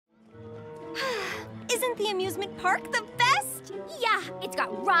Isn't the amusement park the best? Yeah, it's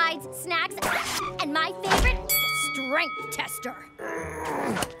got rides, snacks, and my favorite, the strength tester.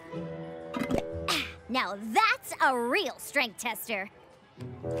 Now that's a real strength tester.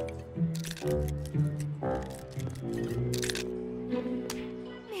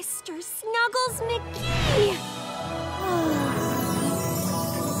 Mr. Snuggles McGee!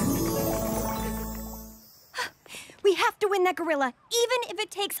 We have to win that gorilla, even if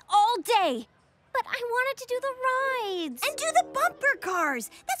it takes all day. But I wanted to do the rides. And do the bumper cars.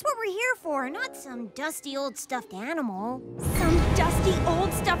 That's what we're here for, not some dusty old stuffed animal. Some dusty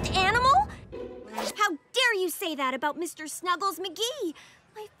old stuffed animal? How dare you say that about Mr. Snuggles McGee,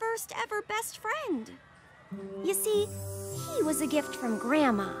 my first ever best friend. You see, he was a gift from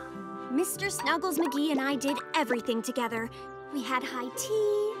Grandma. Mr. Snuggles McGee and I did everything together. We had high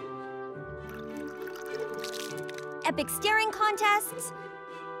tea, epic staring contests.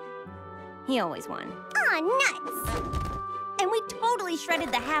 He always won. Aw, nuts! And we totally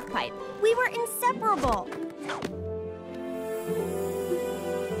shredded the half pipe. We were inseparable.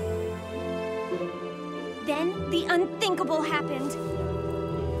 Then the unthinkable happened.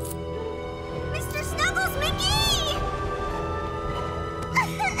 Mr. Snuggles McGee!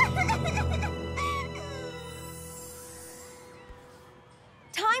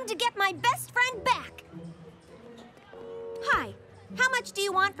 Time to get my best friend back. Hi, how much do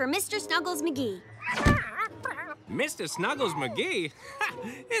you want for Mr. Snuggles McGee? Mr. Snuggles McGee? Ha,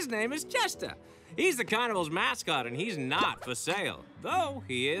 his name is Chester. He's the carnival's mascot, and he's not for sale, though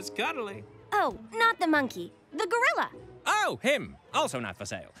he is cuddly. Oh, not the monkey, the gorilla. Oh, him. Also not for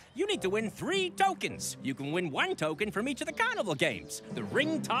sale. You need to win 3 tokens. You can win 1 token from each of the carnival games. The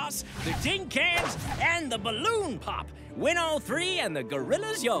ring toss, the tin cans, and the balloon pop. Win all 3 and the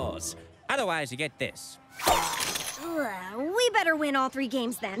gorilla's yours. Otherwise, you get this. We better win all 3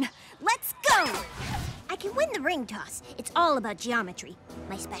 games then. Let's go! I can win the ring toss. It's all about geometry,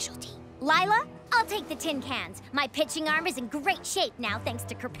 my specialty. Lila, I'll take the tin cans. My pitching arm is in great shape now thanks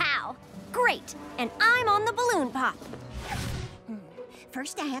to Kerpow. Great, and I'm on the balloon pop.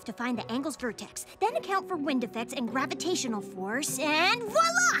 First, I have to find the angle's vertex, then account for wind effects and gravitational force, and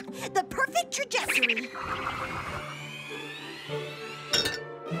voila! The perfect trajectory.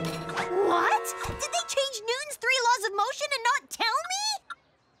 What? Did they change Newton's 3 laws of motion and not tell me?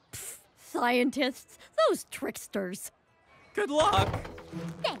 Pfft, scientists, those tricksters. Good luck.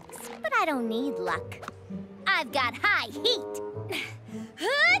 Thanks, but I don't need luck. I've got high heat.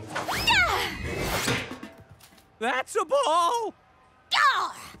 That's a ball.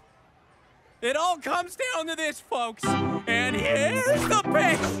 Ah! It all comes down to this, folks. And here's the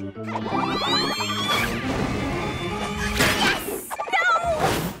pitch. Yes! No!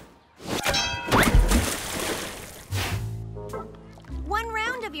 1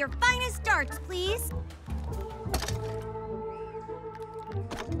 round of your finest darts, please.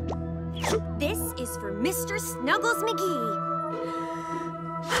 This is for Mr. Snuggles McGee.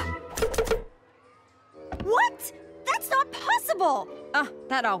 What? That's not possible!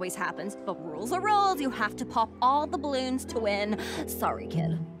 That always happens. But rules are rules. You have to pop all the balloons to win. Sorry,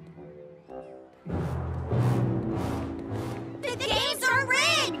 kid. The games are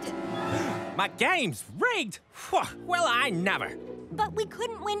rigged! My game's rigged? Well, I never. But we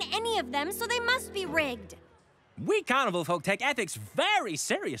couldn't win any of them, so they must be rigged. We carnival folk take ethics very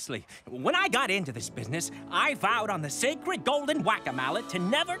seriously. When I got into this business, I vowed on the sacred golden whack-a-mallet to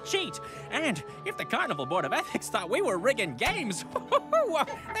never cheat. And if the Carnival Board of Ethics thought we were rigging games,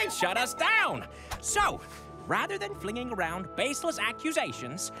 they'd shut us down. So, rather than flinging around baseless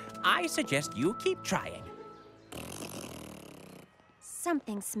accusations, I suggest you keep trying.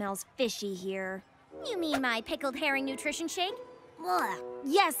 Something smells fishy here. You mean my pickled herring nutrition shake? Ugh.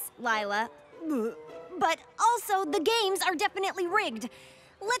 Yes, Lila. Ugh. But also, the games are definitely rigged.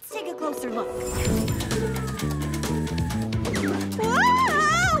 Let's take a closer look.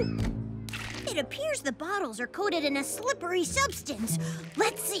 Whoa! It appears the bottles are coated in a slippery substance.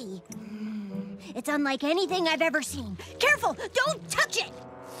 Let's see. It's unlike anything I've ever seen. Careful! Don't touch it!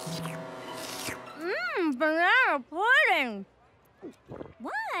 Banana pudding.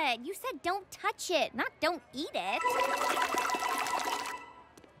 What? You said don't touch it, not don't eat it.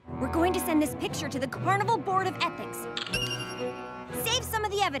 We're going to send this picture to the Carnival Board of Ethics. Save some of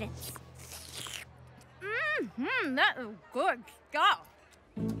the evidence. That is good stuff.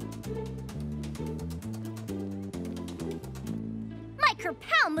 My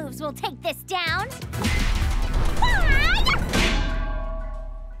Kerpow moves will take this down.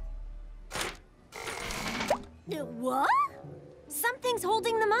 What? Something's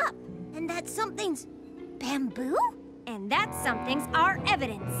holding them up. And that something's bamboo? And that something's our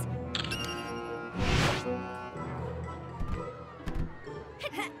evidence.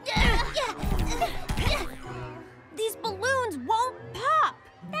 These balloons won't pop.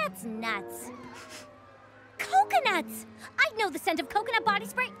 That's nuts. Coconuts! I'd know the scent of coconut body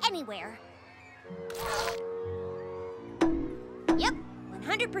spray anywhere. Yep,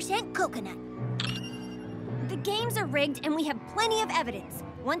 100% coconut. The games are rigged and we have plenty of evidence.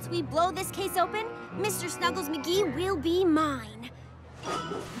 Once we blow this case open, Mr. Snuggles McGee will be mine.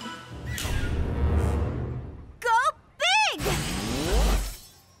 Go big!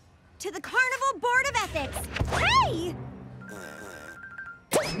 To the Carnival Board of Ethics. Hey!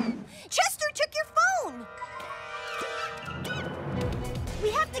 Chester took your phone! We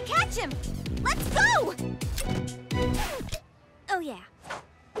have to catch him! Let's go! Oh, yeah.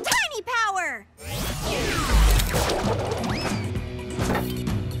 Tiny power!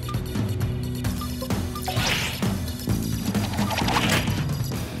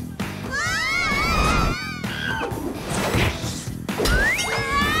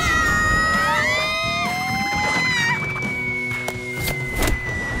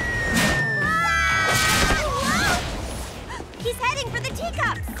 He's heading for the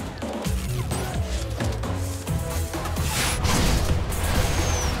teacups!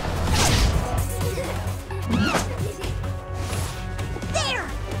 There!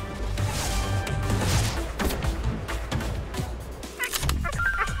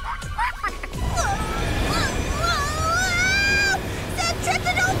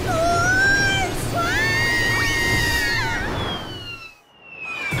 Centripetal force!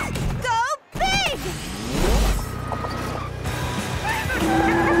 Go big!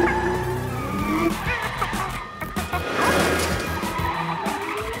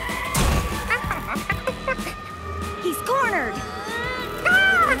 He's cornered!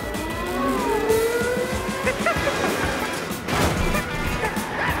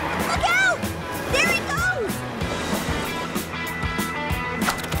 Look out! There he goes!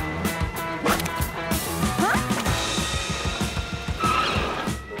 Huh?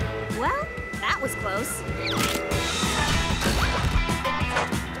 Well, that was close.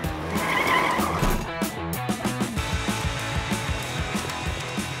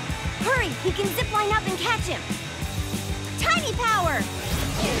 Hurry! He can zip line up and catch him! Tiny power!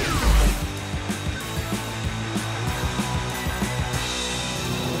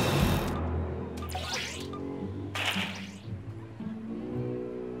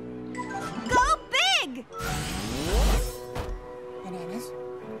 Go big! Bananas,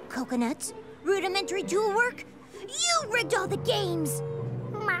 coconuts, rudimentary tool work. You rigged all the games!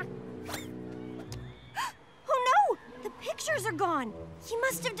 Oh no! The pictures are gone! He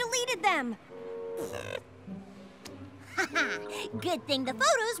must have deleted them! Good thing the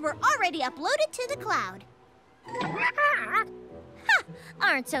photos were already uploaded to the cloud. Ha!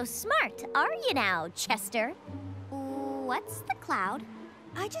 Aren't so smart, are you now, Chester? What's the cloud?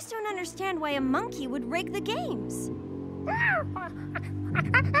 I just don't understand why a monkey would rig the games.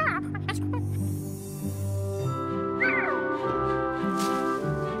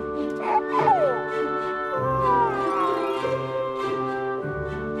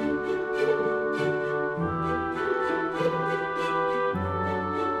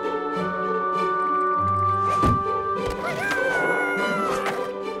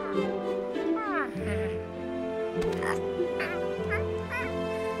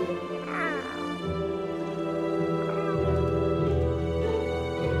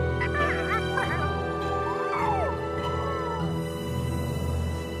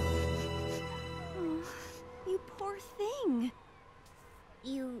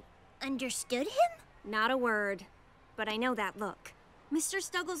 You understood him? Not a word, but I know that look. Mr.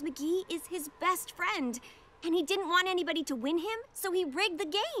 Snuggles McGee is his best friend, and he didn't want anybody to win him, so he rigged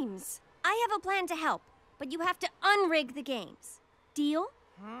the games. I have a plan to help, but you have to unrig the games. Deal?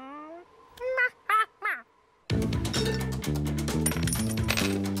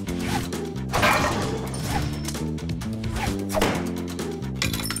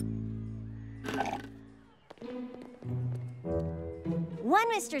 One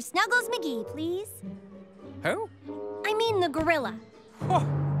Mr. Snuggles McGee, please. Who? I mean the gorilla. Oh,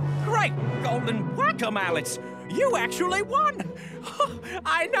 great golden whack-a-mallets! You actually won!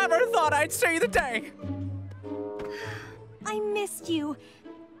 I never thought I'd see the day! I missed you,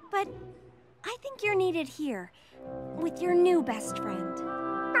 but I think you're needed here with your new best friend.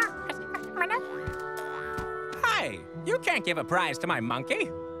 Hey, you can't give a prize to my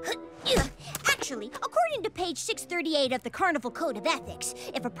monkey. Actually, according to page 638 of the Carnival Code of Ethics,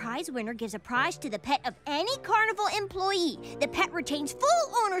 if a prize winner gives a prize to the pet of any Carnival employee, the pet retains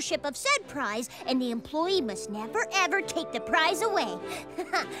full ownership of said prize, and the employee must never, ever take the prize away.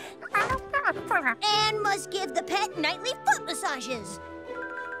 And must give the pet nightly foot massages.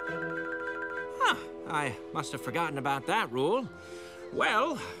 Huh, I must have forgotten about that rule.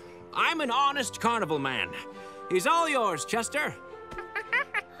 Well, I'm an honest carnival man. He's all yours, Chester.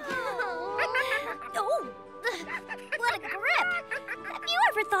 Oh, what a grip. Have you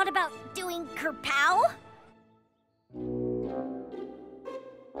ever thought about doing kerpow?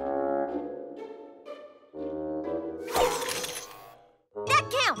 That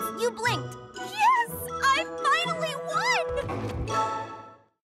counts! You blinked! Yes! I finally won!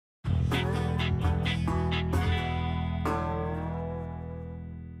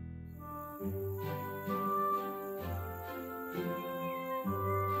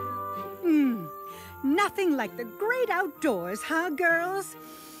 Nothing like the great outdoors, huh, girls?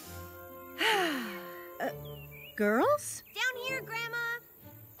 Girls? Down here, Grandma!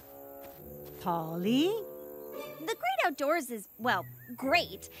 Polly? The great outdoors is, well,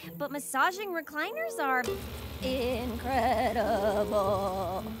 great, but massaging recliners are incredible.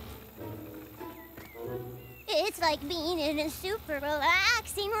 It's like being in a super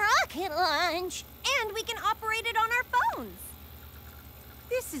relaxing rocket launch. And we can operate it on our phones.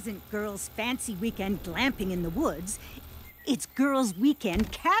 This isn't girls' fancy weekend glamping in the woods. It's girls'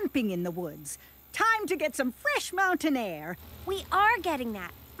 weekend camping in the woods. Time to get some fresh mountain air. We are getting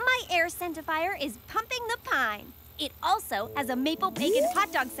that. My air scentifier is pumping the pine. It also has a maple bacon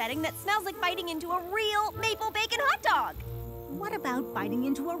hot dog setting that smells like biting into a real maple bacon hot dog. What about biting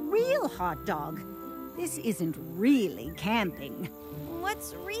into a real hot dog? This isn't really camping.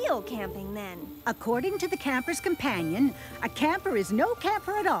 What's real camping, then? According to the Camper's Companion, a camper is no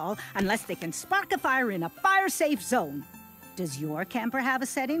camper at all unless they can spark a fire in a fire-safe zone. Does your camper have a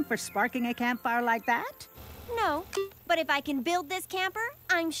setting for sparking a campfire like that? No, but if I can build this camper,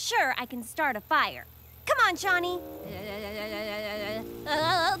 I'm sure I can start a fire. Come on, Shawnee.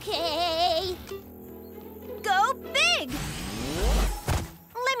 Okay. Go big!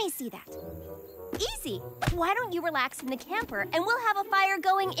 Let me see that. Easy. Why don't you relax in the camper and we'll have a fire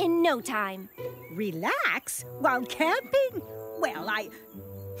going in no time. Relax? While camping? Well,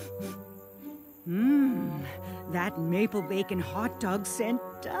 that maple bacon hot dog scent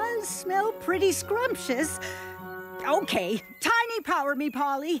does smell pretty scrumptious. Okay, tiny power me,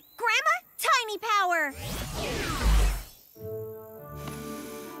 Polly. Grandma, tiny power!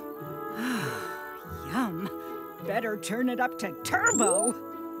 Yum. Better turn it up to turbo.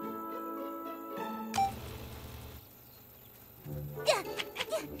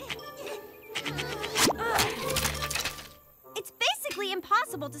 It's basically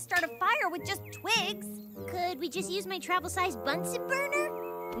impossible to start a fire with just twigs. Could we just use my travel-sized Bunsen burner?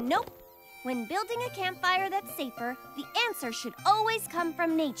 Nope. When building a campfire that's safer, the answer should always come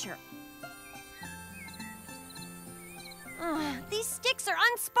from nature. These sticks are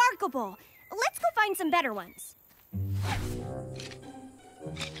unsparkable. Let's go find some better ones.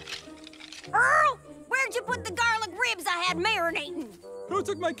 Earl, where'd you put the garlic ribs I had marinating? Who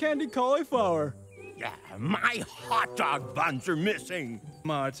took my candied cauliflower? Yeah, my hot dog buns are missing.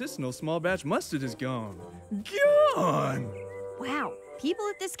 My artisanal small batch mustard is gone. Gone! Wow, people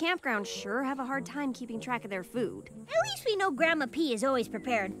at this campground sure have a hard time keeping track of their food. At least we know Grandma P is always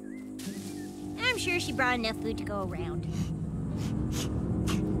prepared. I'm sure she brought enough food to go around.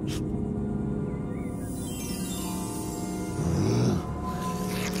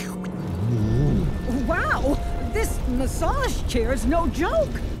 Wow, this massage chair's no joke.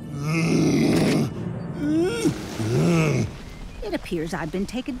 It appears I've been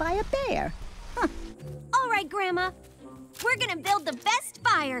taken by a bear. Huh. All right, Grandma. We're gonna build the best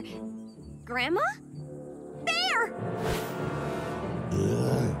fire. Grandma? Bear!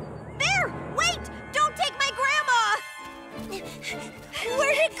 Bear, wait! Don't take my grandma!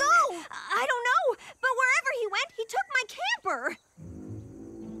 Where'd it go? I don't know, but wherever he went, he took my camper.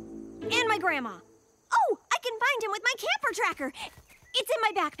 And my grandma. Oh, I can find him with my camper tracker. It's in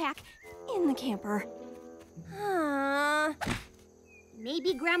my backpack. In the camper.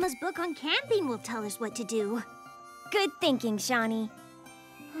 Maybe Grandma's book on camping will tell us what to do. Good thinking, Shawnee.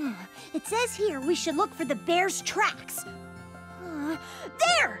 It says here we should look for the bear's tracks.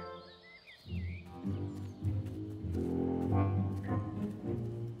 There!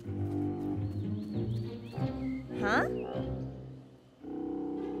 Huh?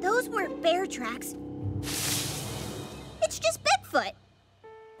 Those weren't bear tracks. It's just Bigfoot.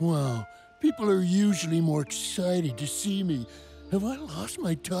 Wow, people are usually more excited to see me. Have I lost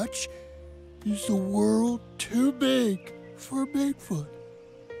my touch? Is the world too big for Bigfoot?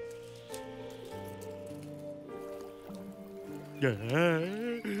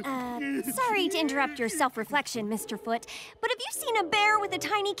 Sorry to interrupt your self-reflection, Mr. Foot, but have you seen a bear with a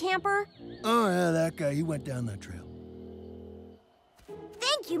tiny camper? Oh, yeah, that guy. He went down that trail.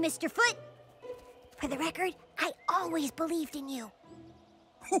 Thank you, Mr. Foot. For the record, I always believed in you.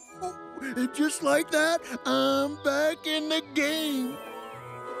 And just like that, I'm back in the game.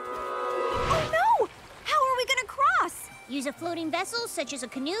 Oh, no! How are we gonna cross? Use a floating vessel such as a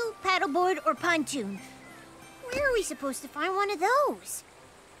canoe, paddleboard, or pontoon. Where are we supposed to find one of those?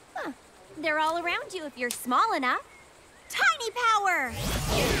 Huh. They're all around you if you're small enough. Tiny power!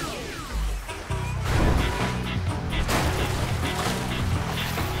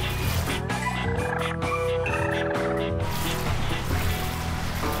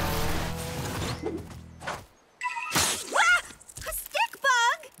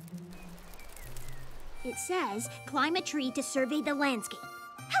 It says, climb a tree to survey the landscape.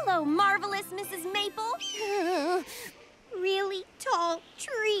 Hello, marvelous Mrs. Maple. Really tall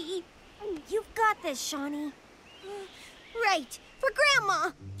tree. You've got this, Shawnee. Right, for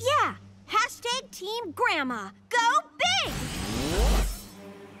Grandma. Yeah, hashtag Team Grandma. Go big!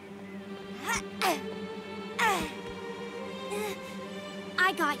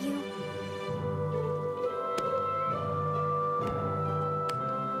 I got you.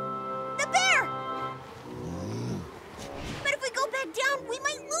 The bear! But if we go back down, we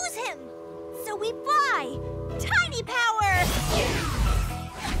might lose him. So we fly. Tiny power!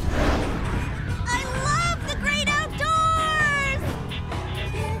 I love the great outdoors!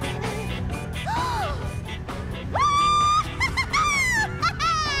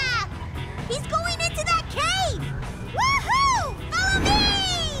 He's going into that cave! Woohoo! Follow me!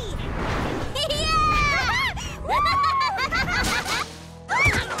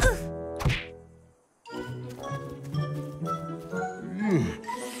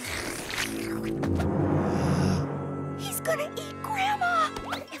 He's gonna eat Grandma!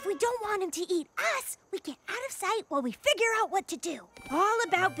 If we don't want him to eat us, we get out of sight while we figure out what to do. All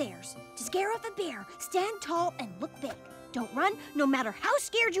about bears. To scare off a bear, stand tall and look big. Don't run, no matter how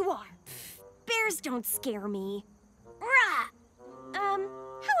scared you are. Bears don't scare me. Rah!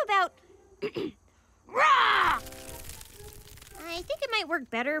 How about... Rah! I think it might work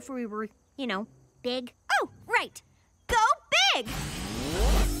better if we were, you know, big. Oh, right. Go big!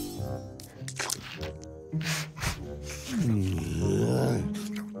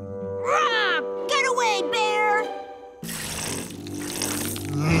 Rah! Get away, bear!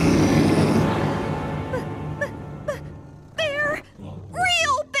 Bear!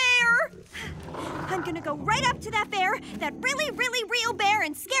 Real bear! I'm gonna go right up to that bear, that really, really real bear,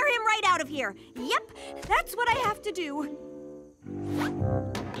 and scare him right out of here. Yep, that's what I have to do.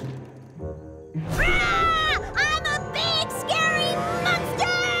 I'm a big, scary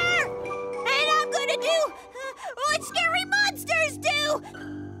monster! And I'm gonna do what scary monsters do!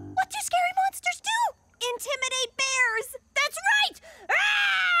 What do scary monsters do? Intimidate bears! That's right!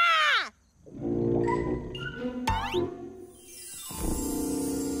 Ah!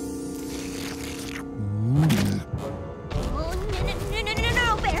 Oh, no,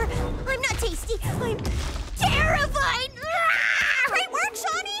 bear! I'm not tasty! I'm terrified! Ah! Great work,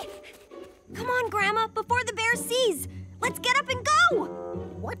 Shawnee! Come on, Grandma, before the bear sees. Let's get up and go!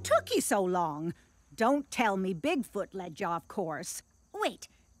 What took you so long? Don't tell me Bigfoot led you off course. Wait,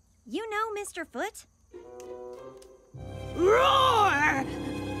 you know Mr. Foot? Roar!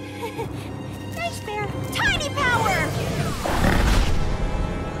 Nice bear! Tiny power!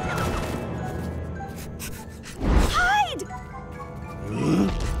 Hide!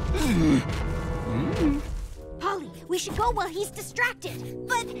 Polly, we should go while he's distracted.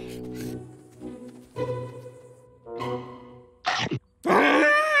 But...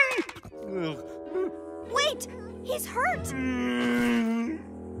 Wait! He's hurt!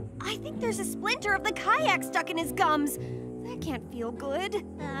 I think there's a splinter of the kayak stuck in his gums. That can't feel good.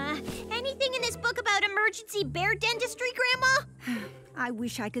 Anything in this book about emergency bear dentistry, Grandma? I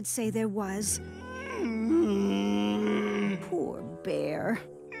wish I could say there was. Poor bear.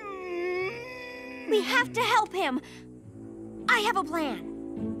 We have to help him. I have a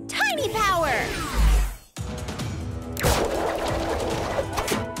plan. Tiny power!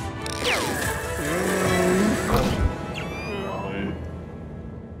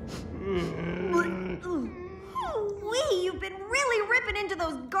 Wee, you've been really ripping into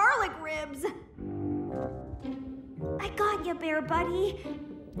those garlic ribs. I got you, bear buddy.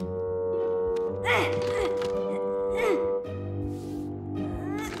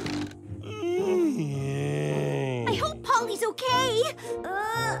 I hope Polly's okay.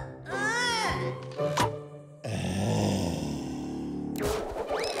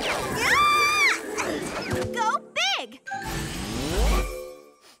 Go big!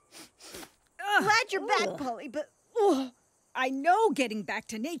 know getting back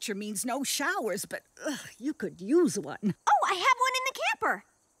to nature means no showers, but you could use one. Oh, I have one in the camper.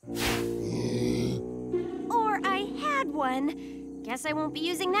 Or I had one. Guess I won't be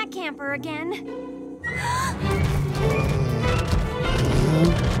using that camper again.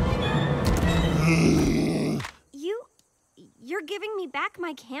 You're giving me back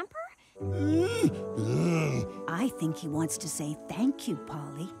my camper? I think he wants to say thank you,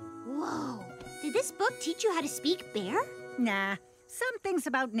 Polly. Whoa. Did this book teach you how to speak bear? Nah, some things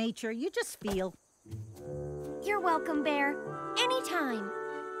about nature you just feel. You're welcome, Bear. Anytime.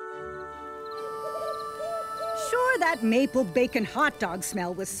 Sure, that maple bacon hot dog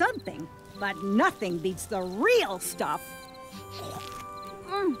smell was something, but nothing beats the real stuff.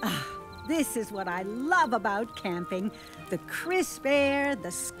 This is what I love about camping. The crisp air,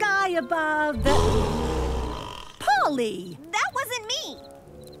 the sky above, the... Polly! That wasn't me!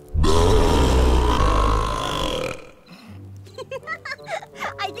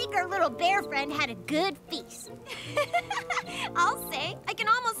 I think our little bear friend had a good feast. I'll say, I can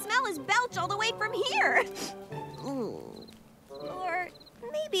almost smell his belch all the way from here. Ooh. Or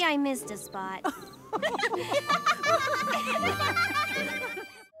maybe I missed a spot.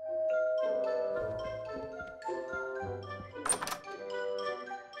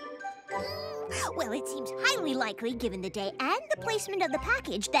 Well, it seems highly likely, given the day and the placement of the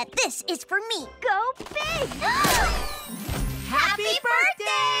package, that this is for me. Go big! Happy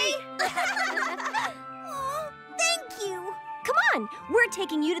birthday! Aw, thank you! Come on, we're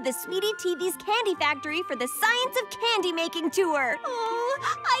taking you to the Sweetie TV's Candy Factory for the Science of Candy Making tour. Oh,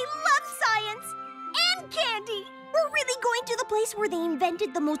 I love science and candy. We're really going to the place where they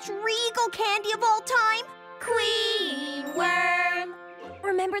invented the most regal candy of all time. Queen Worm.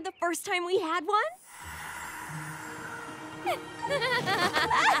 Remember the first time we had one?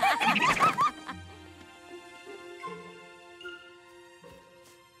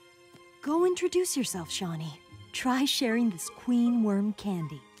 Go introduce yourself, Shawnee. Try sharing this queen worm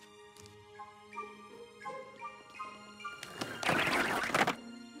candy.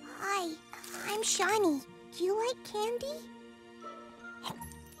 Hi, I'm Shawnee. Do you like candy?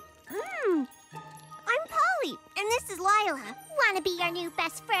 I'm Polly, and this is Lila. Wanna be our new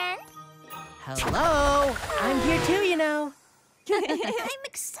best friend? Hello! I'm here too, you know. I'm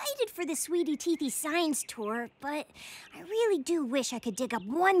excited for the Sweetie Teethy science tour, but I really do wish I could dig up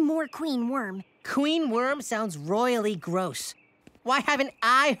one more queen worm. Queen worm sounds royally gross. Why haven't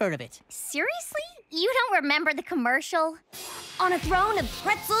I heard of it? Seriously? You don't remember the commercial? On a throne of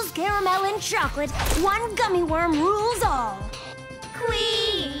pretzels, caramel, and chocolate, one gummy worm rules all.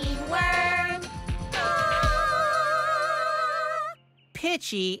 Queen Worm!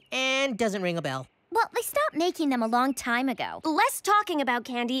 Pitchy and doesn't ring a bell. Well, they stopped making them a long time ago. Less talking about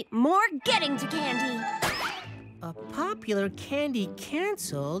candy, more getting to candy. A popular candy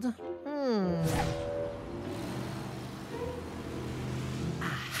canceled?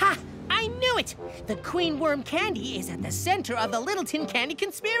 Aha! I knew it! The queen worm candy is at the center of the Littleton candy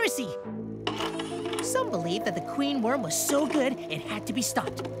conspiracy. Some believe that the queen worm was so good it had to be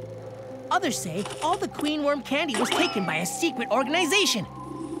stopped. Others say all the queen worm candy was taken by a secret organization.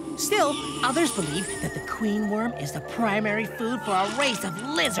 Still, others believe that the queen worm is the primary food for a race of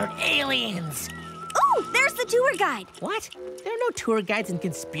lizard aliens. Oh, there's the tour guide. What? There are no tour guides in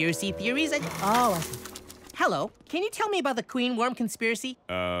conspiracy theories. I see. Hello, can you tell me about the queen worm conspiracy?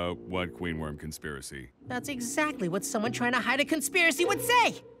 What queen worm conspiracy? That's exactly what someone trying to hide a conspiracy would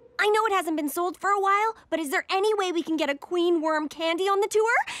say. I know it hasn't been sold for a while, but is there any way we can get a queen worm candy on the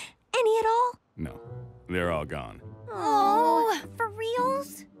tour? Any at all? No, they're all gone. Oh, for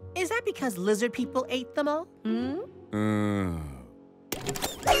reals? Is that because lizard people ate them all?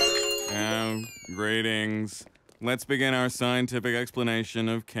 Greetings. Let's begin our scientific explanation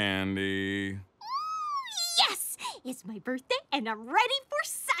of candy. Yes! It's my birthday and I'm ready for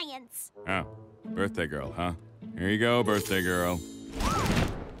science! Oh, birthday girl, huh? Here you go, birthday girl.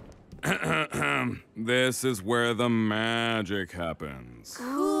 This is where the magic happens.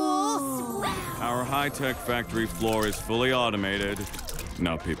 Cool! Our high-tech factory floor is fully automated.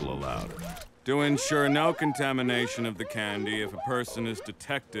 No people allowed. To ensure no contamination of the candy, if a person is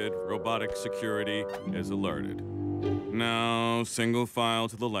detected, robotic security is alerted. Now, single file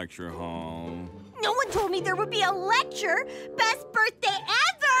to the lecture hall. No one told me there would be a lecture! Best birthday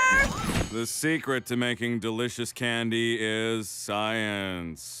ever! The secret to making delicious candy is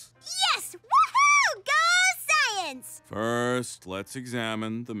science. Yes! Woohoo! Go science! First, let's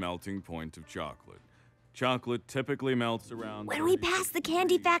examine the melting point of chocolate. Chocolate typically melts around... When we passed the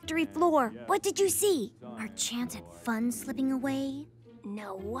candy factory floor, what did you see? Our chance at fun slipping away?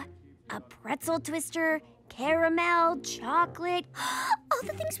 No. A pretzel twister, caramel, chocolate. All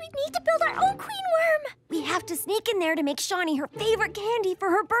the things we'd need to build our own queen worm. We have to sneak in there to make Shawnee her favorite candy for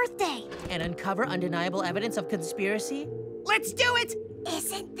her birthday. And uncover undeniable evidence of conspiracy? Let's do it!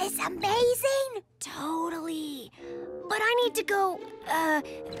 Isn't this amazing? Totally. But I need to go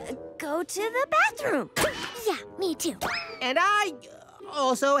to the bathroom. Yeah, me too. And I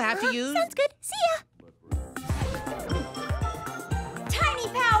also have to use... Sounds good. See ya. Tiny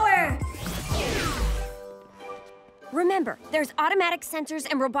power! Remember, there's automatic sensors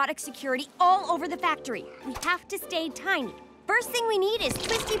and robotic security all over the factory. We have to stay tiny. First thing we need is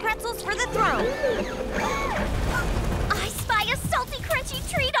twisty pretzels for the throne. I spy a salty, crunchy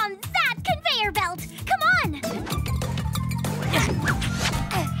treat on that conveyor belt. Come on!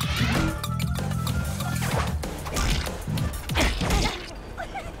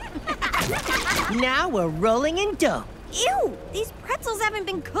 Now we're rolling in dough. Ew! These pretzels haven't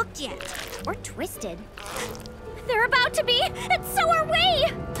been cooked yet. Or twisted. They're about to be, and so are we!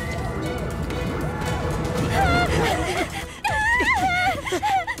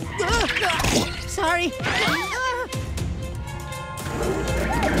 Sorry.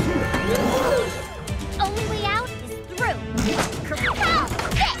 Only way out is through. Control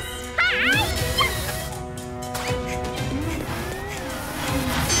this!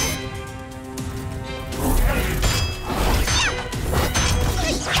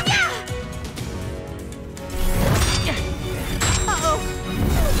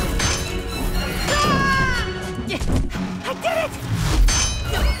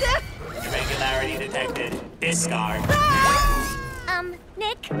 Irregularity detected. Discard.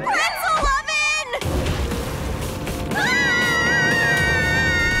 Nick? Pretzel oven!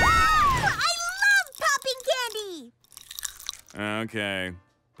 I love popping candy! Okay.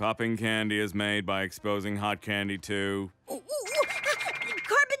 Popping candy is made by exposing hot candy to...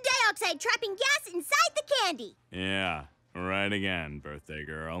 Carbon dioxide trapping gas inside the candy. Yeah, right again, birthday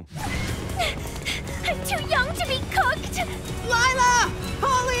girl. I'm too young to be cooked! Lila!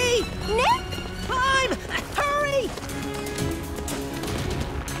 Polly! Nick? Time! Hurry!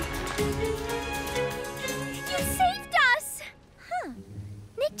 You saved us! Huh.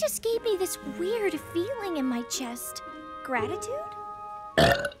 Nick just gave me this weird feeling in my chest. Gratitude?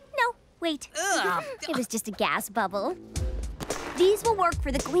 No, wait. It was just a gas bubble. These will work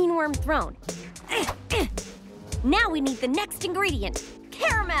for the queen worm throne. Now we need the next ingredient.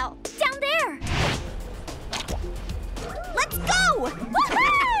 Caramel! Down there! Let's go!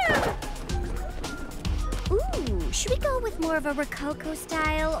 Woohoo! Ooh, should we go with more of a Rococo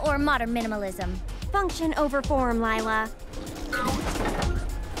style or modern minimalism? Function over form, Lila.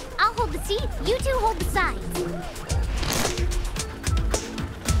 I'll hold the seat, you two hold the sides.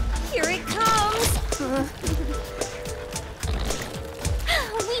 Here it comes!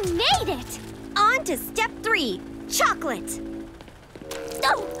 We made it! On to step 3, chocolate.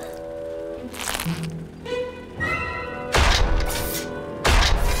 Oh!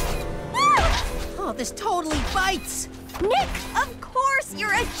 Oh, this totally bites! Nick, of course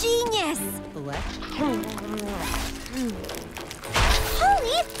you're a genius! What?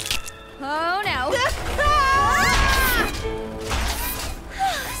 Holly! Oh no!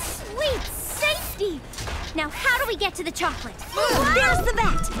 Sweet safety! Now how do we get to the chocolate? There's the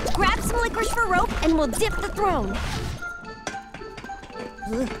vat! Grab some licorice for rope and we'll dip the throne.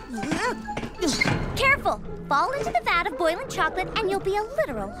 Careful! Fall into the vat of boiling chocolate and you'll be a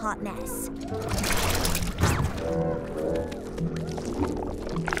literal hot mess.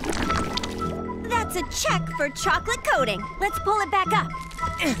 That's a check for chocolate coating. Let's pull it back up.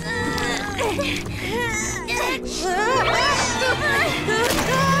 A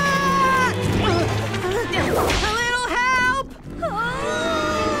little help!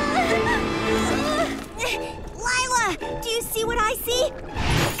 Lila, do you see what I see?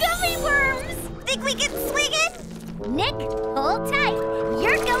 Gummy worms! Think we can swing it? Nick, hold tight.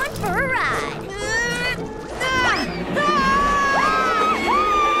 You're going for a ride.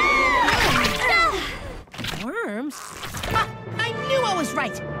 Worms? I knew I was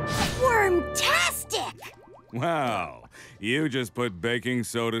right! Wormtastic! Wow, you just put baking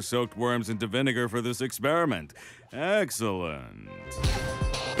soda-soaked worms into vinegar for this experiment. Excellent.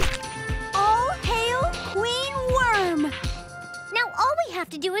 All hail Queen Worm! Now all we have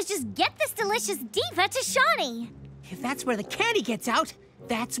to do is just get this delicious diva to Shawnee. If that's where the candy gets out,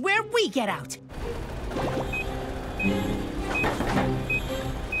 that's where we get out.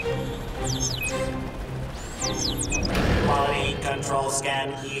 Quality control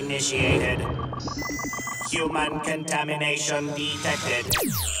scan initiated. Human contamination detected.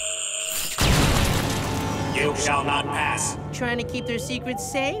 You shall not pass. Trying to keep their secrets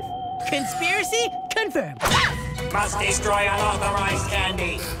safe? Conspiracy confirmed. Must destroy unauthorized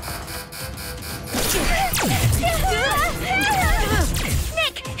candy.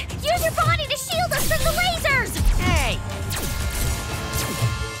 Nick, use your body to shield us from the lasers! Hey!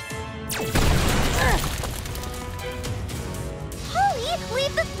 Holly,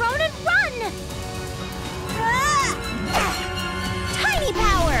 leave the throne and run! Tiny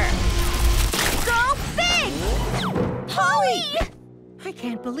power! Go big! Holly! I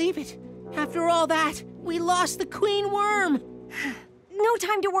can't believe it. After all that, we lost the Queen Worm. No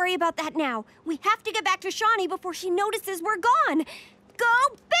time to worry about that now. We have to get back to Shawnee before she notices we're gone.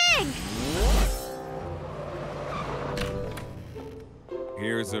 Go big!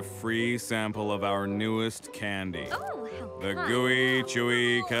 Here's a free sample of our newest candy. Oh, how The fun. Gooey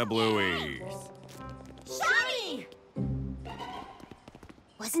Chewy Kablooey. Shawnee!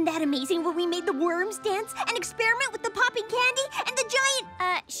 Wasn't that amazing when we made the worms dance and experiment with the popping candy and the giant...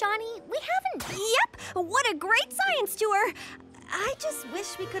 Shawnee, we haven't... Yep! What a great science tour! I just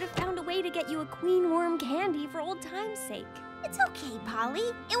wish we could have found a way to get you a queen worm candy for old time's sake. It's okay,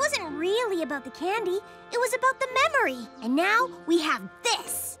 Polly. It wasn't really about the candy. It was about the memory. And now we have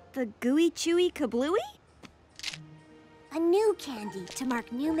this. The gooey chewy kablooey? A new candy to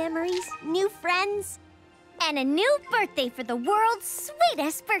mark new memories, new friends, and a new birthday for the world's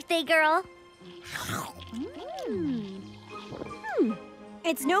sweetest birthday girl.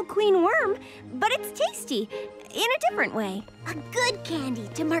 It's no queen worm, but it's tasty in a different way. A good candy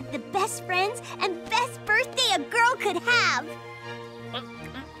to mark the best friends and best birthday a girl could have.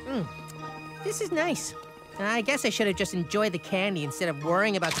 This is nice. I guess I should have just enjoyed the candy instead of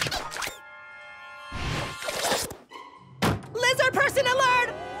worrying about... Lizard person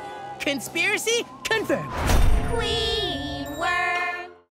alert! Conspiracy confirmed. Queen!